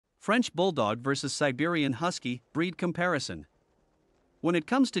French Bulldog versus Siberian Husky, breed comparison. When it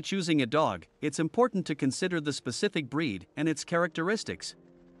comes to choosing a dog, it's important to consider the specific breed and its characteristics.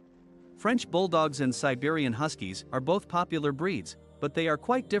 French Bulldogs and Siberian Huskies are both popular breeds, but they are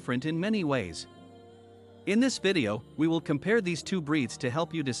quite different in many ways. In this video, we will compare these two breeds to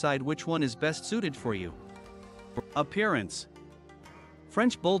help you decide which one is best suited for you. Appearance.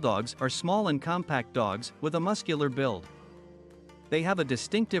 French Bulldogs are small and compact dogs with a muscular build. They have a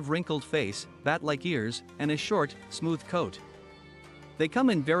distinctive wrinkled face, bat-like ears, and a short, smooth coat. They come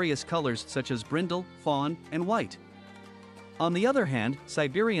in various colors such as brindle, fawn, and white. On the other hand,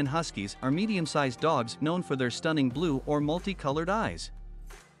 Siberian Huskies are medium-sized dogs known for their stunning blue or multicolored eyes.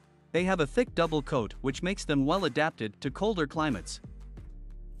 They have a thick double coat which makes them well adapted to colder climates.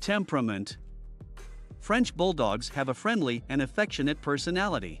 Temperament. French Bulldogs have a friendly and affectionate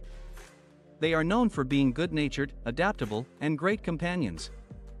personality. They are known for being good-natured, adaptable, and great companions.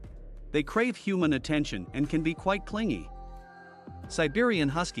 They crave human attention and can be quite clingy. Siberian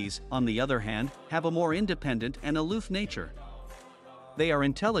Huskies, on the other hand, have a more independent and aloof nature. They are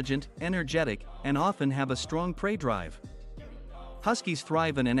intelligent, energetic, and often have a strong prey drive. Huskies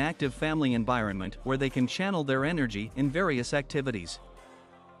thrive in an active family environment where they can channel their energy in various activities.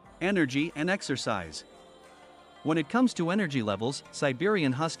 Energy and exercise. When it comes to energy levels,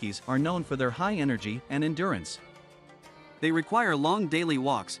 Siberian Huskies are known for their high energy and endurance. They require long daily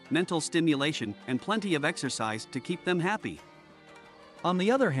walks, mental stimulation, and plenty of exercise to keep them happy. On the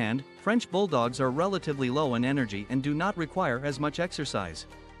other hand, French Bulldogs are relatively low in energy and do not require as much exercise.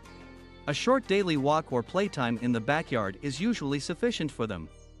 A short daily walk or playtime in the backyard is usually sufficient for them.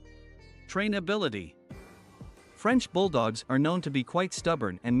 Trainability. French Bulldogs are known to be quite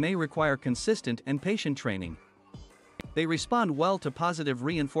stubborn and may require consistent and patient training. They respond well to positive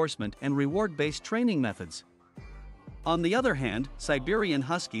reinforcement and reward-based training methods. On the other hand, Siberian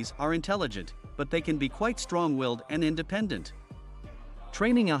Huskies are intelligent, but they can be quite strong-willed and independent.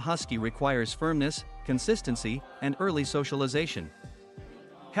 Training a husky requires firmness, consistency, and early socialization.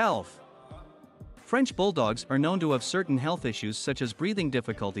 Health. French Bulldogs are known to have certain health issues such as breathing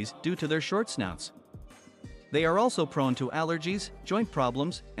difficulties due to their short snouts. They are also prone to allergies, joint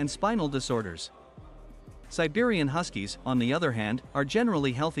problems, and spinal disorders. Siberian Huskies, on the other hand, are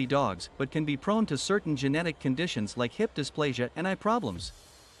generally healthy dogs but can be prone to certain genetic conditions like hip dysplasia and eye problems.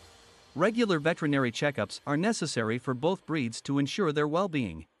 Regular veterinary checkups are necessary for both breeds to ensure their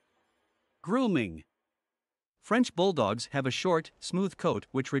well-being. Grooming. French Bulldogs have a short, smooth coat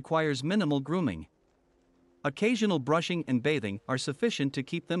which requires minimal grooming. Occasional brushing and bathing are sufficient to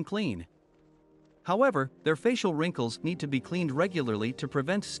keep them clean. However, their facial wrinkles need to be cleaned regularly to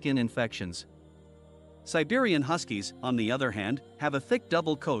prevent skin infections. Siberian Huskies, on the other hand, have a thick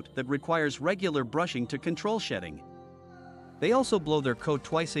double coat that requires regular brushing to control shedding. They also blow their coat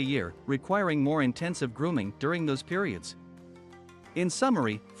twice a year, requiring more intensive grooming during those periods. In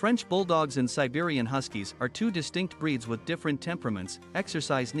summary, French Bulldogs and Siberian Huskies are two distinct breeds with different temperaments,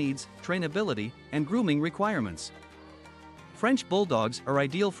 exercise needs, trainability, and grooming requirements. French Bulldogs are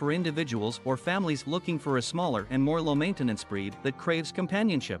ideal for individuals or families looking for a smaller and more low-maintenance breed that craves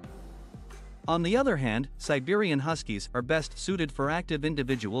companionship. On the other hand, Siberian Huskies are best suited for active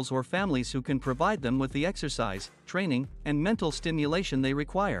individuals or families who can provide them with the exercise, training, and mental stimulation they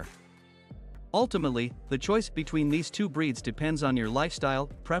require. Ultimately, the choice between these two breeds depends on your lifestyle,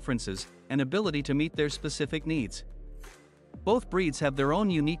 preferences, and ability to meet their specific needs. Both breeds have their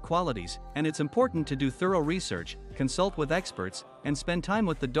own unique qualities, and it's important to do thorough research, consult with experts, and spend time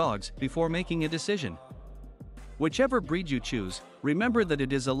with the dogs before making a decision. Whichever breed you choose, remember that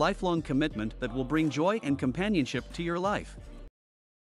it is a lifelong commitment that will bring joy and companionship to your life.